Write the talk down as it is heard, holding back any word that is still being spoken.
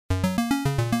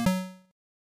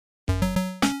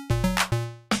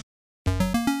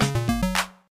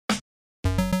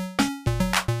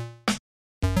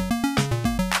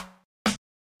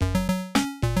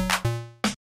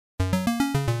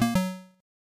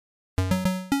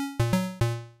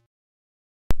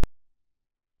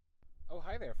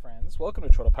there, friends. Welcome to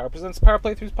Turtle Power Presents the Power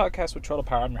Playthroughs podcast with Turtle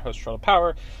Power. I'm your host, Turtle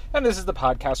Power, and this is the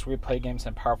podcast where we play games in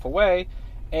a powerful way.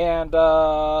 And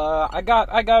I got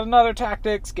another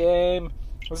tactics game.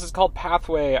 This is called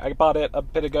Pathway. I bought it a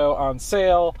bit ago on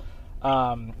sale.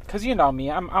 Cause you know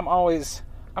me, I'm always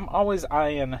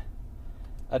eyeing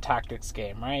a tactics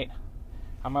game, right?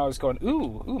 I'm always going,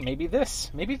 ooh, maybe this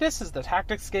is the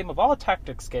tactics game of all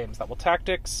tactics games that will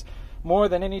tactics more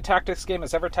than any tactics game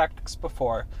has ever tactics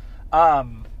before.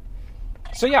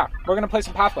 So yeah, we're gonna play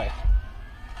some Pathway.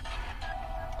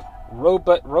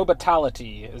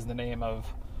 Robotality is the name of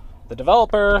the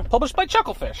developer, published by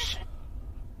Chucklefish.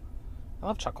 I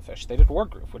love Chucklefish. They did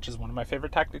Wargroove, which is one of my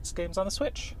favorite tactics games on the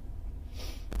Switch.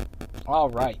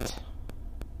 Alright.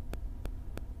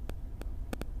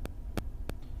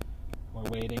 We're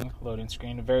waiting. Loading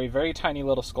screen. A very, very tiny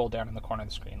little skull down in the corner of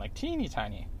the screen. Like, teeny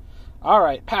tiny.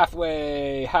 Alright,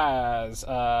 Pathway has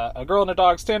a girl and a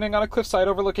dog standing on a cliffside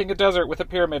overlooking a desert with a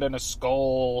pyramid and a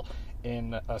skull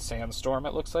in a sandstorm,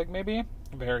 it looks like, maybe.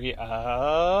 Very,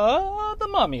 The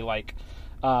Mummy-like.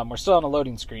 We're still on a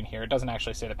loading screen here. It doesn't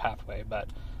actually say the Pathway, but,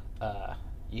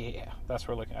 yeah, that's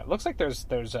what we're looking at. It looks like there's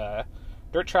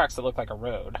dirt tracks that look like a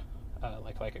road,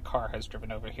 like a car has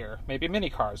driven over here. Maybe mini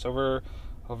cars over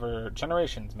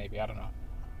generations, maybe, I don't know.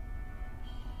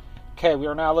 Okay, we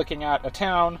are now looking at a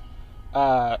town.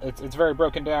 It's very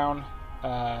broken down.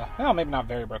 Well, maybe not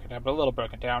very broken down, but a little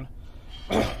broken down.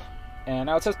 And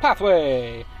now it says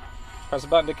Pathway. Press a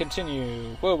button to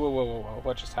continue. Whoa.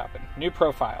 What just happened? New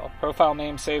profile. Profile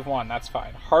name, save one. That's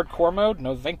fine. Hardcore mode?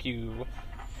 No thank you.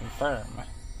 Confirm.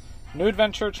 New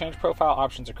adventure, change profile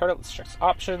options or credit. Let's check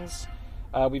options.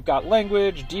 We've got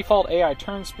language, default AI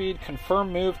turn speed,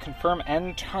 confirm move, confirm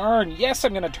end turn. Yes,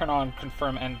 I'm going to turn on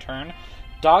confirm end turn.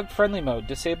 Dog friendly mode.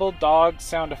 Disable dog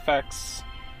sound effects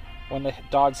when the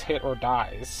dog's hit or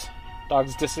dies.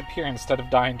 Dogs disappear instead of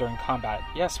dying during combat.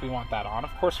 Yes, we want that on. Of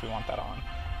course we want that on.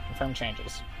 Confirm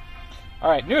changes.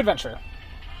 Alright, new adventure.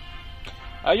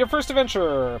 Your first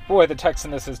adventure. Boy, the text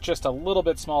in this is just a little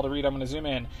bit small to read. I'm going to zoom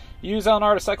in. Use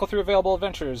LNR to cycle through available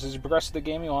adventures. As you progress through the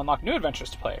game, you'll unlock new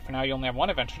adventures to play. For now, you only have one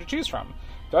adventure to choose from.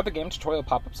 Throughout the game, tutorial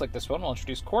pop-ups like this one will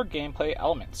introduce core gameplay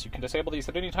elements. You can disable these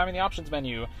at any time in the options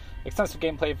menu. Extensive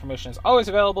gameplay information is always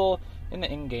available in the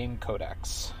in-game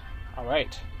codex.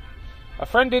 Alright. A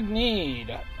friend in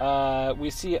need. We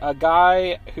see a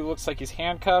guy who looks like he's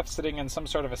handcuffed, sitting in some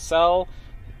sort of a cell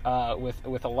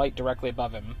with a light directly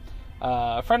above him.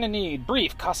 A friend in need.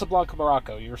 Brief. Casablanca,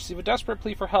 Morocco. You receive a desperate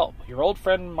plea for help. Your old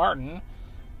friend Morton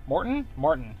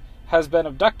has been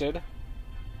abducted.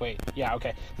 Wait, yeah,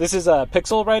 okay. This is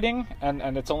pixel writing,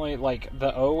 and it's only, like,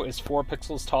 the O is 4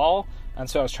 pixels tall, and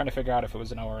so I was trying to figure out if it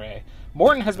was an O or A.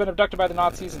 Morton has been abducted by the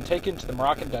Nazis and taken to the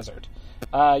Moroccan desert.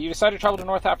 You decide to travel to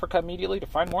North Africa immediately to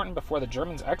find Morton before the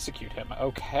Germans execute him.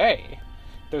 Okay.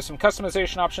 There's some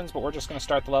customization options, but we're just going to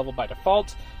start the level by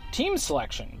default. Team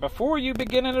selection. Before you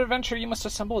begin an adventure, you must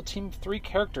assemble a team of 3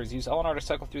 characters. Use LNR to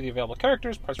cycle through the available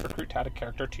characters. Press recruit to add a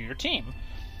character to your team.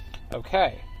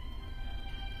 Okay.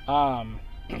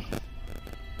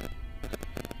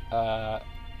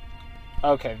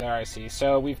 Okay, there I see.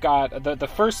 So we've got the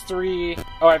first 3...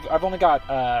 Oh, I've only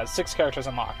got 6 characters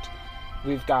unlocked.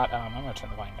 We've got... I'm going to turn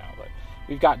the volume down a little bit.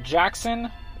 We've got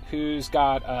Jackson, who's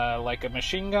got, like, a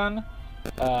machine gun,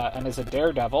 and is a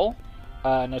daredevil.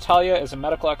 Natalia is a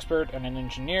medical expert and an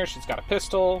engineer. She's got a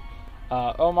pistol.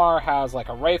 Omar has, like,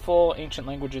 a rifle. Ancient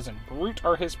languages and brute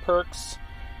are his perks.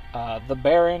 The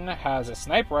Baron has a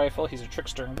sniper rifle. He's a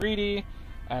trickster and greedy.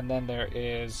 And then there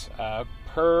is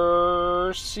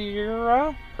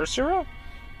Persira,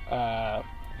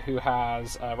 who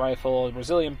has a rifle,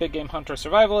 Brazilian big game hunter,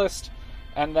 survivalist.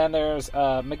 And then there's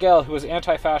Miguel, who is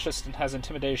anti-fascist and has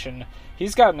intimidation.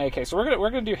 He's got an AK, so we're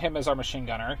gonna do him as our machine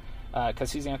gunner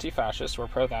because he's anti-fascist. We're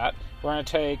pro that. We're gonna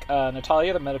take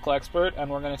Natalia, the medical expert,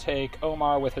 and we're gonna take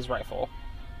Omar with his rifle,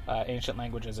 ancient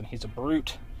languages, and he's a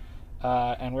brute.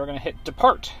 And we're gonna hit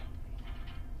depart.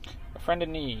 A friend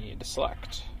in need.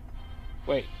 Select.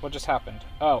 Wait, what just happened?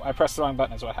 Oh, I pressed the wrong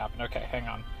button is what happened. Okay, hang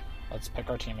on. Let's pick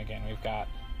our team again. We've got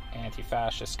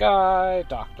anti-fascist guy,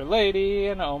 Dr. Lady,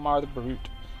 and Omar the Brute.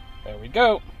 There we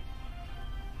go.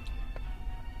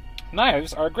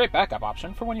 Knives are a great backup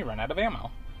option for when you run out of ammo.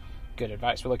 Good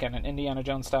advice. We're looking at an Indiana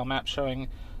Jones-style map showing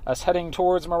us heading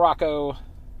towards Morocco.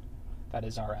 That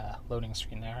is our loading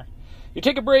screen there. You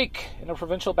take a break in a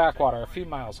provincial backwater a few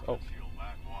miles... Oh.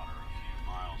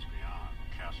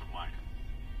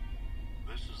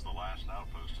 This is the last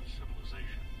outpost of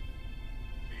civilization.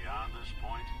 Beyond this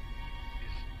point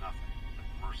is nothing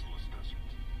but merciless desert.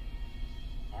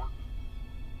 Morton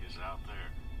is out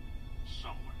there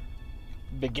somewhere.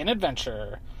 Begin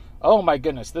adventure. Oh my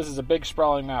goodness, this is a big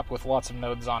sprawling map with lots of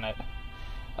nodes on it.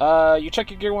 You check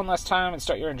your gear one last time and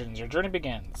start your engines. Your journey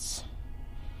begins.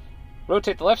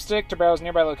 Rotate the left stick to browse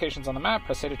nearby locations on the map.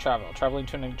 Press A to travel. Traveling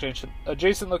to an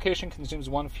adjacent location consumes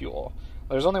 1 fuel.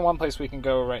 There's only one place we can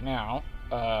go right now.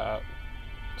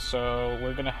 So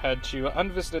we're going to head to an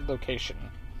unvisited location.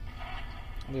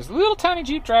 There's a little tiny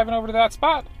jeep driving over to that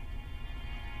spot.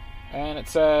 And it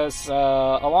says, a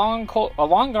long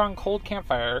gone cold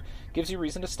campfire gives you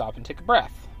reason to stop and take a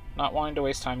breath. Not wanting to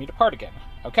waste time, you depart again.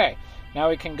 Okay, now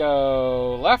we can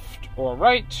go left or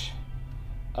right.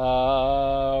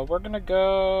 We're going to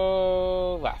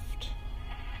go left.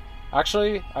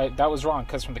 Actually, that was wrong,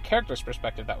 because from the character's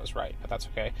perspective, that was right, but that's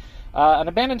okay. An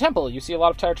abandoned temple. You see a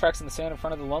lot of tire tracks in the sand in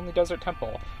front of the lonely desert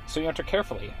temple, so you enter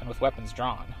carefully and with weapons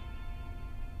drawn.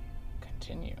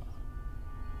 Continue.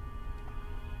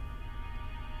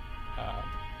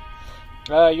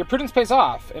 Your prudence pays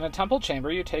off. In a temple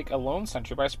chamber, you take a lone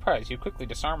sentry by surprise. You quickly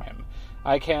disarm him.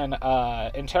 I can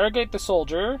interrogate the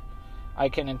soldier. I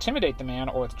can intimidate the man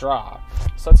or withdraw.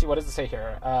 So let's see, what does it say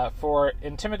here? For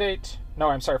interrogate,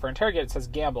 it says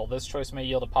gamble. This choice may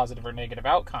yield a positive or negative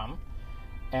outcome.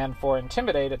 And for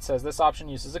intimidate, it says this option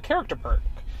uses a character perk.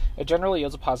 It generally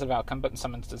yields a positive outcome, but in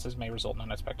some instances may result in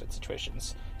unexpected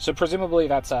situations. So presumably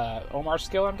that's Omar's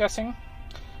skill, I'm guessing?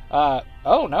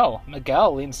 Oh no.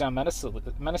 Miguel leans down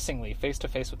menacingly, face to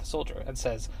face with the soldier, and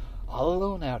says, "All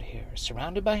alone out here,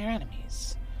 surrounded by your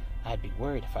enemies. I'd be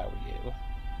worried if I were you."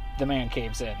 The man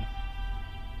caves in.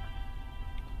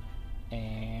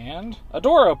 And a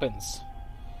door opens.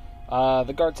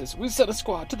 The guard says, "We sent a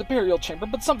squad to the burial chamber,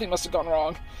 but something must have gone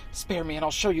wrong. Spare me and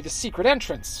I'll show you the secret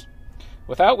entrance."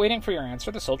 Without waiting for your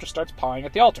answer, the soldier starts pawing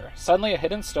at the altar. Suddenly, a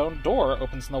hidden stone door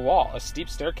opens in the wall. A steep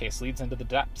staircase leads into the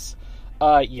depths.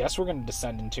 Yes, we're going to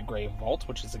descend into Grave Vault,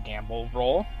 which is a gamble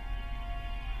roll.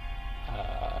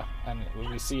 And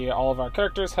we see all of our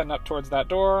characters heading up towards that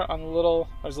door.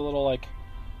 There's a little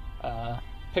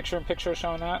picture-in-picture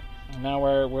showing that. And now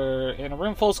we're in a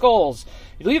room full of skulls.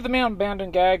 You leave the man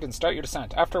abandoned, gagged, and start your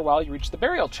descent. After a while, you reach the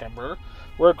burial chamber,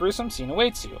 where a gruesome scene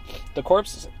awaits you. The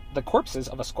corpses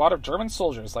of a squad of German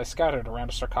soldiers lie scattered around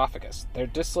a sarcophagus. Their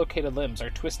dislocated limbs are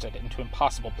twisted into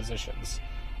impossible positions.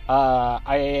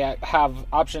 I have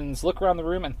options: look around the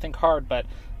room and think hard, but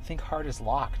think hard is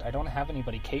locked. I don't have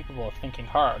anybody capable of thinking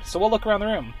hard, so we'll look around the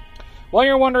room. While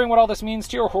you're wondering what all this means,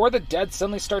 to your horror, the dead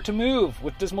suddenly start to move.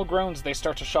 With dismal groans, they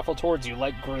start to shuffle towards you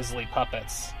like grisly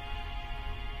puppets.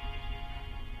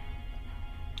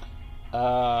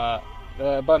 A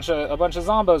bunch of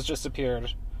zombos just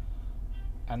appeared.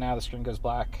 And now the screen goes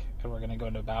black, and we're going to go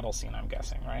into a battle scene, I'm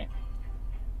guessing, right?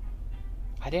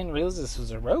 I didn't realize this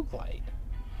was a roguelite.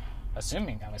 I'm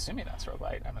assuming that's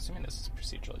roguelite. I'm assuming this is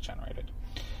procedurally generated.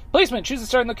 Placement. Choose the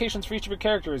starting locations for each of your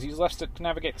characters. Use left stick to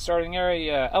navigate the starting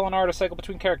area, L and R to cycle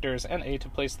between characters, and A to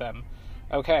place them.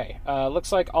 Okay.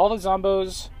 Looks like all the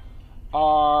zombos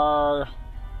are...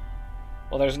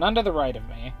 Well, there's none to the right of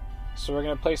me, so we're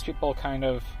going to place people kind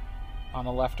of on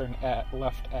the left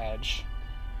edge.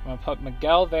 I'm going to put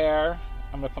Miguel there.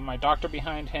 I'm going to put my doctor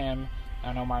behind him,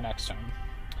 and Omar next to him.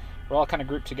 We're all kind of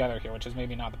grouped together here, which is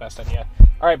maybe not the best idea.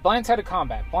 Alright, blindsided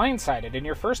combat. Blindsided. In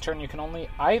your first turn, you can only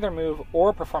either move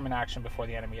or perform an action before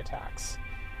the enemy attacks.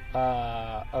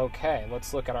 Okay,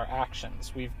 let's look at our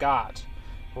actions. We've got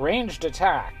ranged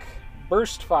attack,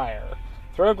 burst fire,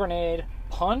 throw a grenade,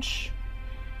 punch,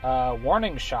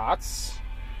 warning shots.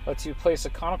 Lets you place a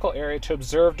conical area to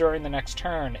observe during the next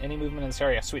turn. Any movement in this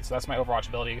area. Sweet, so that's my Overwatch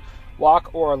ability.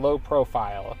 Walk or low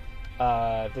profile.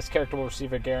 This character will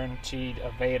receive a guaranteed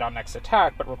evade on next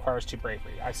attack, but requires 2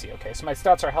 bravery. I see, okay. So my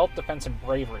stats are health, defense, and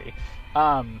bravery.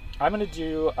 I'm going to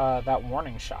do that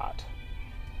warning shot.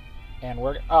 And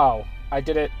I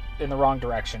did it in the wrong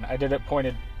direction. I did it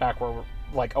pointed backward,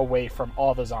 like away from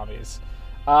all the zombies.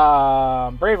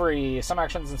 Bravery. Some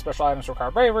actions and special items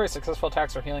require bravery. Successful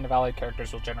attacks or healing of allied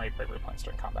characters will generate bravery points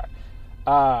during combat.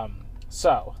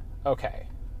 Okay.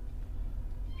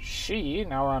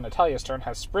 Now we're on Natalia's turn,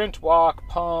 has sprint, walk,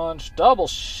 punch, double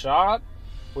shot,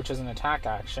 which is an attack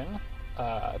action.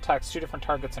 Attacks 2 different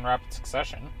targets in rapid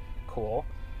succession. Cool.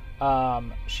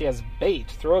 She has bait.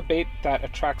 Throw a bait that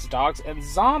attracts dogs and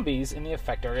zombies in the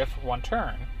effect area for 1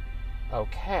 turn.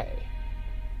 Okay.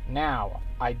 Now,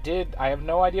 I have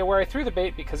no idea where I threw the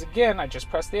bait because, again, I just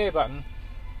pressed the A button.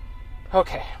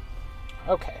 Okay.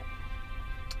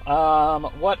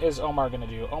 What is Omar going to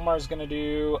do? Omar's going to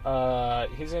do,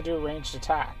 he's going to do a ranged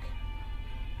attack.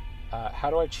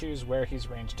 How do I choose where he's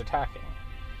ranged attacking?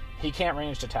 He can't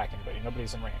ranged attack anybody.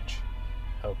 Nobody's in range.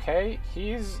 Okay,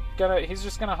 he's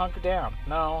just going to hunker down.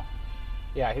 No.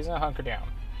 Yeah, he's going to hunker down.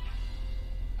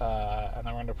 And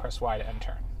then we're going to press Y to end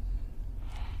turn.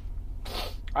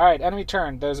 Alright, enemy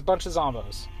turn. There's a bunch of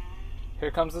zombos.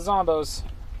 Here comes the zombos.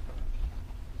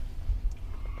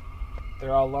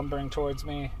 They're all lumbering towards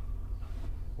me.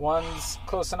 One's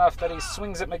close enough that he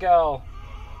swings at Miguel.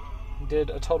 Did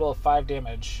a total of 5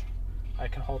 damage. I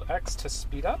can hold X to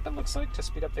speed up, it looks like, to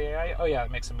speed up the AI. Oh yeah,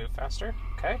 it makes him move faster.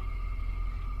 Okay.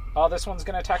 Oh, this one's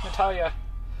going to attack Natalia.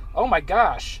 Oh my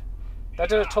gosh. That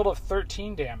did a total of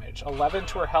 13 damage. 11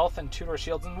 to her health and 2 to her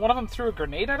shields. And one of them threw a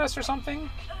grenade at us or something?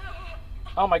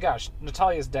 Oh my gosh,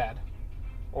 Natalia's dead.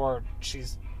 Or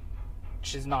she's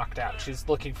knocked out. She's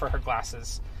looking for her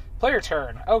glasses. Player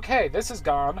turn. Okay, this has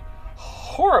gone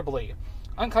horribly.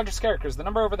 Unconscious characters. The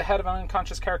number over the head of an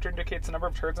unconscious character indicates the number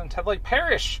of turns until they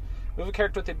perish. Move a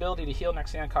character with the ability to heal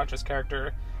next to the unconscious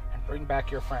character and bring back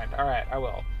your friend. Alright, I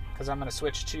will. Because I'm going to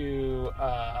switch to...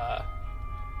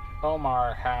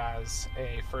 Omar has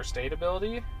a first aid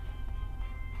ability,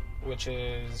 which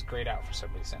is grayed out for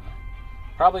some reason.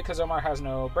 Probably because Omar has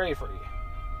no bravery.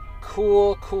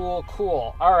 Cool.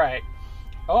 Alright.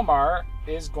 Omar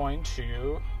is going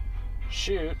to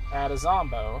shoot at a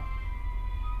zombo.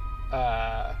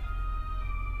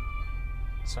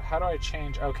 So how do I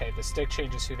change? Okay, the stick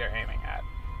changes who they're aiming at.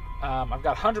 I've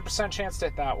got 100% chance to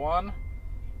hit that one.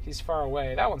 He's far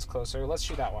away. That one's closer. Let's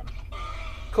shoot that one.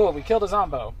 Cool, we killed a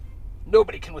zombo.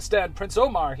 Nobody can withstand Prince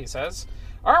Omar, he says.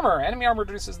 Armor. Enemy armor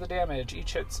reduces the damage.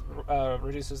 Each hit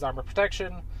reduces armor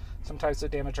protection. Some types of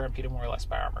damage are impeded more or less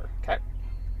by armor. Okay.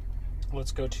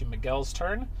 Let's go to Miguel's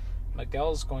turn.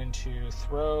 Miguel's going to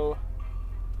throw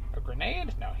a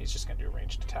grenade. No, he's just going to do a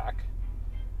ranged attack.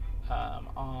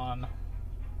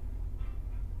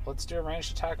 Let's do a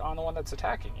ranged attack on the one that's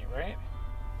attacking you, right?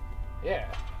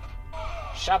 Yeah.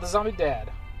 Shot the zombie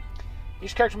dead.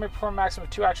 Each character may perform a maximum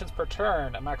of 2 actions per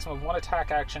turn, a maximum of 1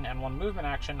 attack action and 1 movement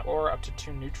action, or up to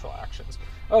 2 neutral actions.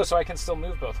 Oh, so I can still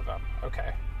move both of them.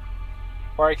 Okay.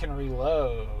 Or I can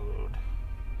reload.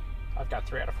 I've got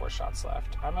 3 out of 4 shots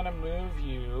left. I'm going to move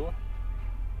you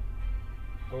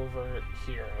over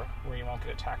here, where you won't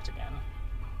get attacked again.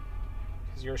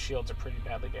 Because your shields are pretty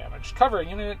badly damaged. Cover. A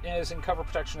unit is in cover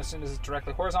protection as soon as it's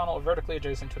directly horizontal or vertically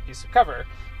adjacent to a piece of cover.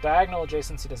 Diagonal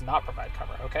adjacency does not provide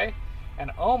cover, okay? And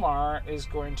Omar is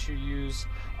going to use...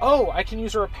 Oh, I can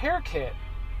use a repair kit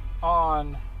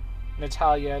on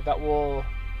Natalia that'll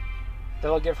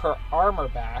give her armor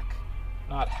back,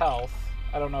 not health.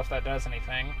 I don't know if that does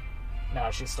anything.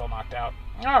 No, she's still knocked out.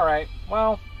 Alright,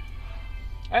 well,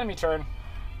 enemy turn.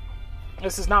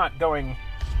 This is not going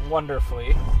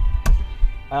wonderfully.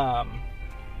 I've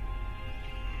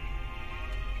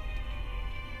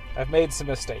made some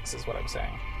mistakes, is what I'm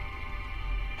saying.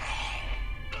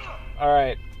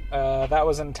 Alright, that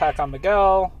was an attack on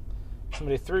Miguel.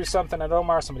 Somebody threw something at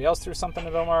Omar. Somebody else threw something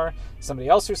at Omar. Somebody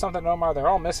else threw something at Omar. They're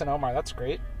all missing Omar. That's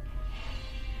great.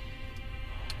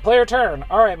 Player turn.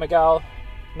 Alright, Miguel.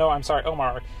 No, I'm sorry,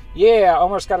 Omar. Yeah,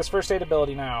 Omar's got his first aid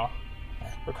ability now.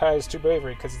 Requires 2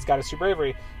 bravery, because he's got his 2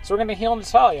 bravery. So we're going to heal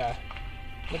Natalia.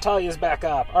 Natalia's back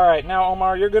up. Alright, now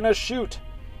Omar, you're going to shoot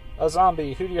a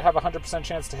zombie. Who do you have 100%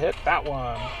 chance to hit? That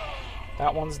one.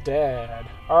 That one's dead.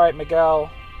 Alright, Miguel.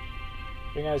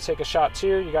 You're going to take a shot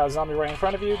too. You got a zombie right in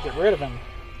front of you. Get rid of him.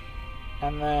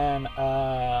 And then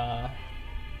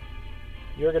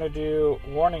you're going to do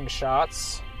warning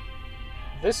shots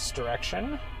this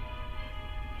direction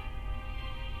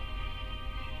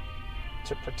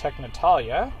to protect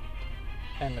Natalia.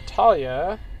 And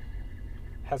Natalia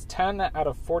has 10 out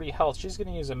of 40 health. She's going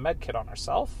to use a med kit on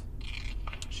herself.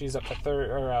 She's up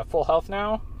to full health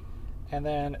now. And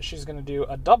then she's going to do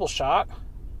a double shot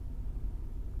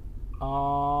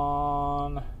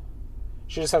on...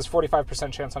 She just has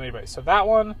 45% chance on anybody. So that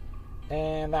one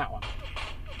and that one.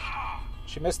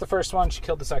 She missed the first one. She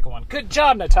killed the second one. Good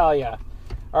job, Natalia.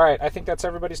 All right, I think that's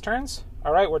everybody's turns.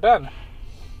 All right, we're done.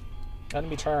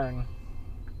 Enemy turn.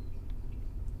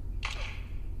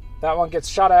 That one gets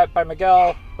shot at by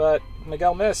Miguel, but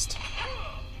Miguel missed.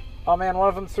 Oh man, one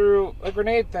of them threw a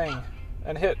grenade thing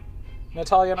and hit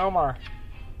Natalia and Omar.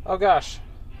 Oh gosh.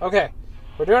 Okay.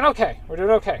 We're doing okay. We're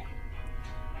doing okay.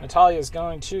 Natalia is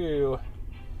going to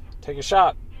take a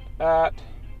shot at...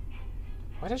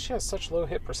 Why does she have such low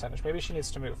hit percentage? Maybe she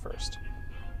needs to move first.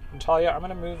 Natalia, I'm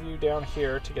going to move you down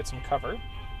here to get some cover.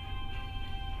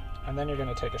 And then you're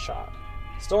going to take a shot.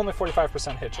 Still only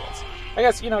 45% hit chance. I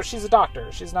guess, she's a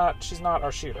doctor. She's not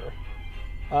our shooter.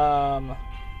 Now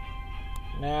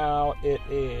it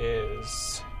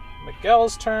is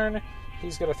Miguel's turn.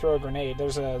 He's going to throw a grenade.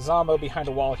 There's a zombo behind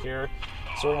a wall here.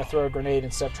 So we're going to throw a grenade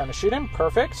instead of trying to shoot him.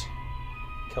 Perfect.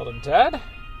 Killed him dead.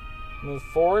 Move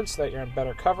forward so that you're in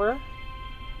better cover.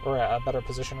 or a better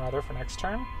position rather for next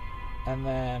turn. And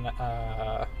then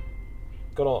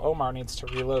good old Omar needs to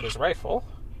reload his rifle.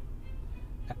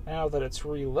 And now that it's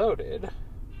reloaded,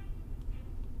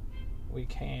 we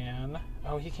can...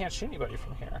 Oh, he can't shoot anybody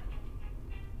from here.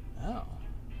 Oh.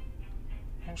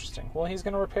 Interesting. Well, he's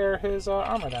going to repair his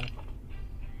armor then.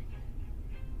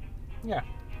 Yeah.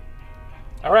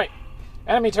 Alright.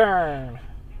 Enemy turn!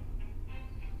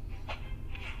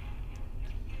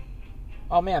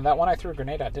 Oh man, that one I threw a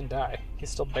grenade at didn't die. He's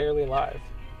still barely alive.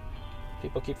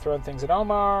 People keep throwing things at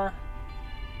Omar.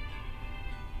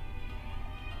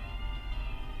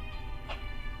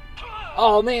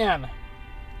 Oh man!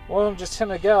 One of them just hit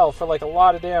Miguel for like a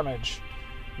lot of damage.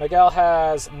 Miguel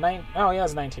has he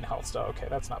has 19 health still. Okay,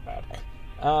 that's not bad.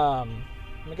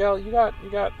 Miguel, you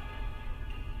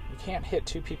can't hit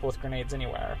two people with grenades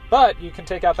anywhere. But you can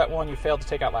take out that one you failed to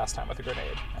take out last time with a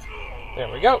grenade.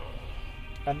 There we go.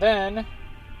 And then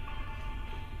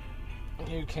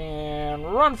you can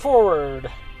run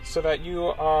forward so that you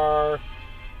are...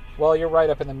 Well, you're right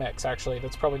up in the mix, actually.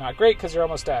 That's probably not great because you're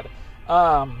almost dead.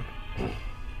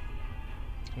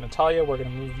 Natalia, we're going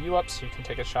to move you up so you can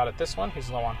take a shot at this one. He's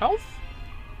low on health.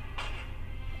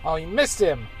 Oh, you missed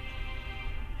him!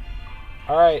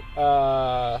 Alright,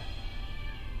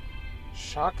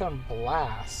 Shotgun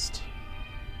Blast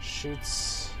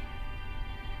shoots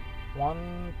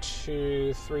 1,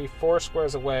 2, 3, 4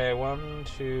 squares away. 1,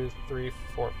 2, 3,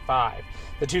 4, 5.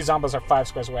 The two Zombos are 5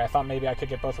 squares away. I thought maybe I could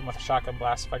get both of them with a Shotgun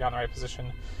Blast if I got in the right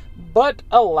position. But,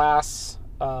 alas,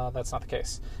 that's not the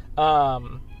case.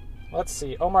 Let's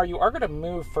see. Omar, you are going to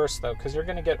move first, though, because you're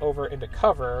going to get over into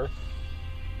cover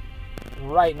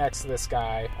right next to this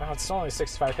guy. Oh, it's only a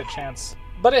 65 hit chance.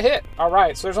 But it hit!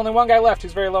 Alright, so there's only one guy left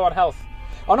who's very low on health.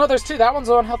 Oh no, there's two. That one's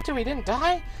low on health, too. He didn't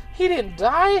die? He didn't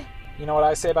die? You know what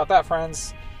I say about that,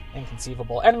 friends?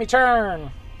 Inconceivable. Enemy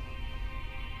turn!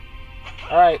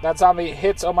 Alright, that zombie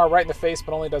hits Omar right in the face,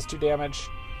 but only does 2 damage.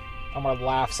 Omar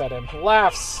laughs at him.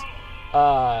 Laughs!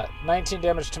 19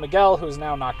 damage to Miguel, who is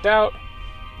now knocked out.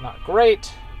 Not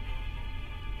great.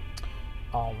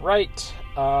 Alright.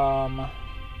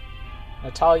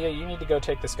 Natalia, you need to go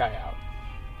take this guy out.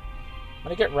 I'm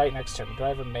going to get right next to him. Do I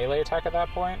have a melee attack at that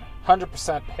point?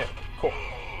 100% hit. Cool.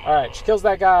 Alright, she kills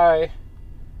that guy.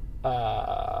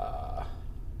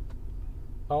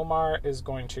 Omar is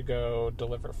going to go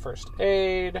deliver first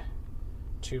aid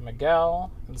to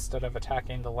Miguel instead of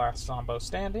attacking the last Zombo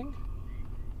standing.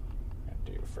 I'm going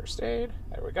to do first aid.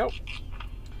 There we go.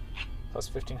 Plus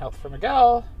 15 health for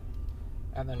Miguel.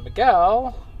 And then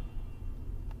Miguel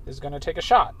is going to take a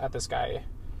shot at this guy.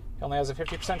 He only has a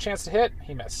 50% chance to hit.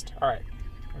 He missed. Alright.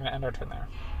 We're going to end our turn there.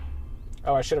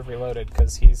 Oh, I should have reloaded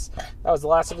because that was the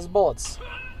last of his bullets.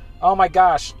 Oh my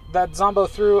gosh. That Zombo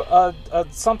threw a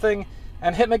something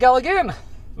and hit Miguel again.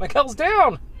 Miguel's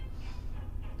down.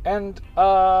 And,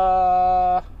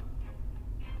 I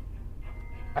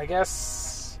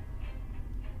guess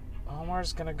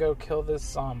Omar's going to go kill this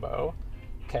Zombo.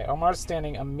 Okay, Omar's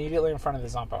standing immediately in front of the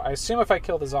Zombo. I assume if I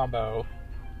kill the Zombo,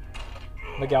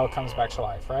 Miguel comes back to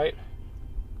life, right?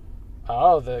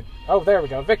 Oh, there we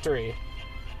go. Victory.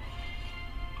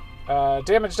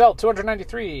 Damage dealt,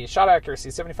 293. Shot accuracy,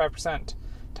 75%.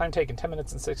 Time taken, 10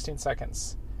 minutes and 16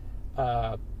 seconds.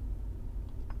 Button.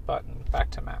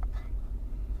 Back to map.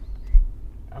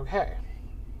 Okay.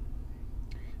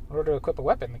 In order to equip a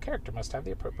weapon, the character must have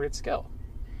the appropriate skill.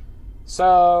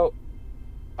 So,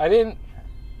 I didn't...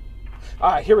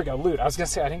 here we go, loot. I was going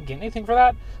to say I didn't get anything for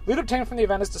that. Loot obtained from the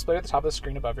event is displayed at the top of the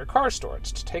screen above your car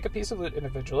storage. To take a piece of loot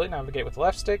individually, navigate with the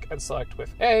left stick and select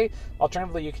with A.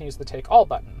 Alternatively, you can use the Take All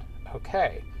button.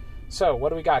 Okay. So, what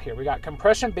do we got here? We got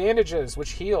compression bandages,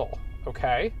 which heal.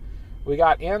 Okay. We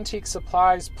got Antique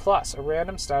Supplies Plus, a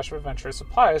random stash of adventurous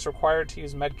supplies required to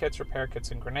use medkits, repair kits,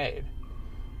 and grenade.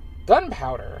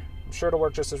 Gunpowder. I'm sure it'll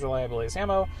work just as reliably as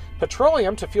ammo.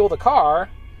 Petroleum to fuel the car.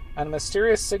 And a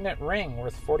mysterious signet ring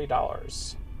worth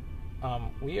 $40.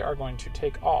 We are going to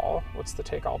take all. What's the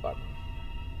take all button?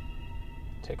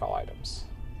 Take all items.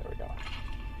 There we go.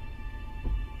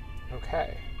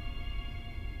 Okay.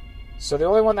 So the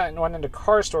only one that went into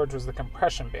car storage was the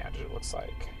compression bandage, it looks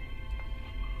like.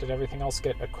 Did everything else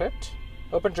get equipped?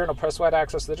 Open journal. Press wide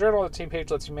access to the journal. The team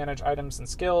page lets you manage items and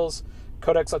skills.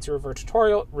 Codex lets you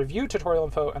review tutorial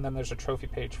info, and then there's a trophy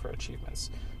page for achievements.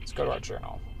 Let's go to our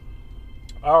journal.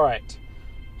 All right.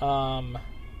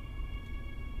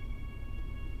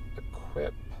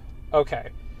 Equip. Okay.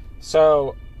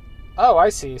 So, I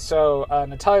see. So,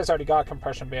 Natalia's already got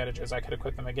compression bandages. I could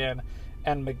equip them again.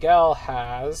 And Miguel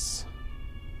has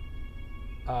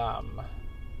a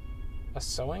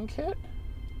sewing kit?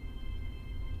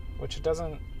 Which it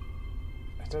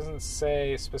doesn't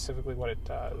say specifically what it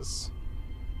does.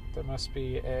 There must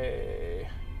be a...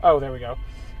 Oh, there we go.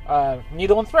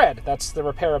 Needle and thread. That's the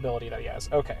repair ability that he has.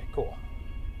 Okay, cool.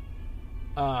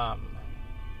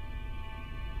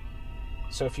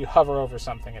 So if you hover over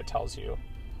something, it tells you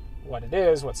what it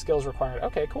is, what skills required.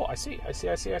 Okay, cool. I see.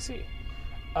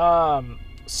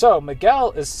 So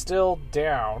Miguel is still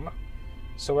down.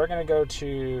 So we're going to go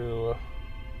to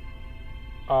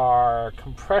our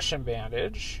compression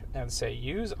bandage and say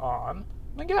use on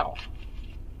Miguel.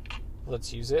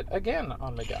 Let's use it again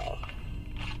on Miguel.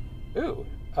 Ooh,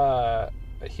 a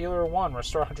healer 1,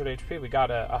 restore 100 HP. We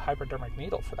got a hypodermic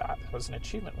needle for that. That was an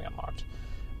achievement we unlocked,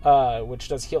 which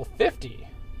does heal 50.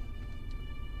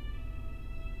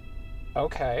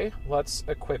 Okay, let's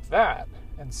equip that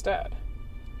instead.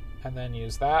 And then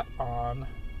use that on...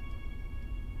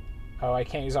 Oh, I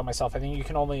can't use it on myself. I think you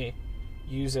can only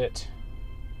use it...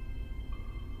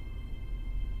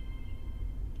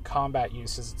 combat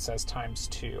uses, it says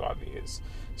 ×2 on these.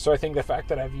 So I think the fact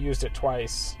that I've used it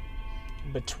twice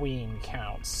between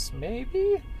counts.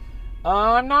 Maybe?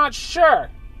 I'm not sure.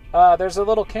 There's a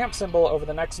little camp symbol over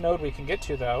the next node we can get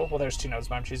to, though. Well, there's 2 nodes,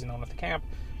 but I'm choosing the one with the camp.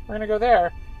 We're going to go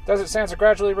there. Desert sands are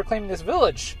gradually reclaiming this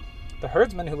village. The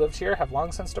herdsmen who lived here have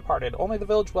long since departed. Only the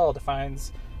village well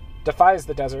defies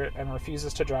the desert and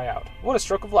refuses to dry out. What a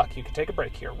stroke of luck. You can take a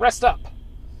break here. Rest up.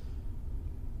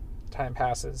 Time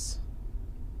passes.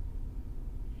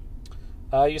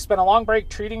 You spent a long break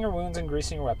treating your wounds and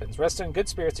greasing your weapons. Rested in good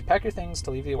spirits, you pack your things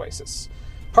to leave the oasis.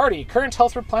 Party, current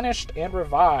health replenished and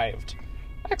revived.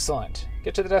 Excellent.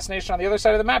 Get to the destination on the other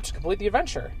side of the map to complete the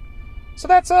adventure. So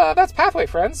that's Pathway,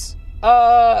 friends.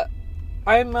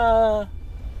 I'm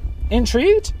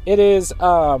intrigued. It is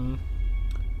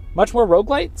much more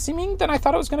roguelite seeming than I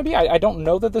thought it was going to be. I don't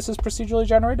know that this is procedurally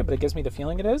generated, but it gives me the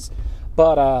feeling it is.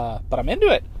 But I'm into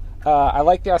it. I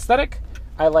like the aesthetic.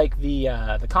 I like the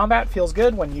combat. Feels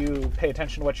good when you pay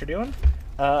attention to what you're doing.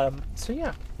 So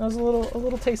yeah, that was a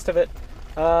little taste of it.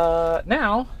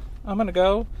 Now I'm gonna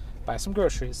go buy some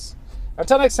groceries.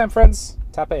 Until next time, friends.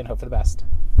 Tap A and hope for the best.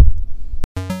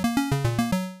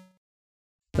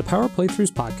 The Power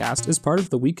Playthroughs podcast is part of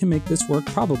the We Can Make This Work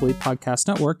Probably podcast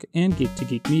network and Geek to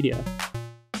Geek Media.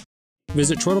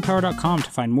 Visit chortlepower.com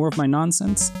to find more of my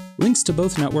nonsense, links to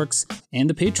both networks, and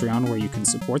the Patreon where you can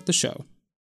support the show.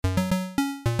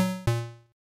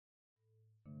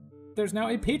 There's now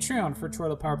a Patreon for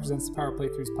Chortle Power Presents the Power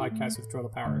Playthroughs podcast with Chortle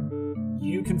Power.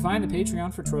 You can find the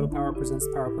Patreon for Chortle Power Presents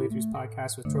the Power Playthroughs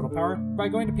podcast with Chortle Power by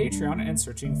going to Patreon and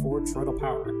searching for Chortle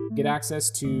Power. Get access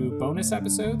to bonus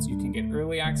episodes, you can get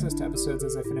early access to episodes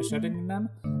as I finish editing them,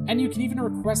 and you can even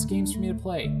request games for me to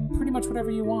play. Pretty much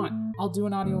whatever you want. I'll do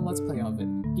an audio Let's Play of it.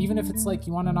 Even if it's like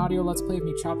you want an audio Let's Play of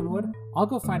me chopping wood, I'll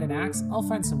go find an axe, I'll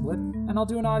find some wood, and I'll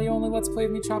do an audio only Let's Play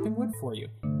of me chopping wood for you.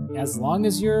 As long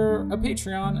as you're a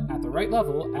Patreon at the right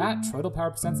level at Chortle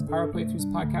Power Presents the Power Playthroughs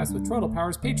podcast with Chortle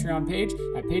Power's Patreon page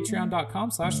at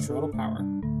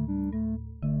patreon.com/ChortlePower.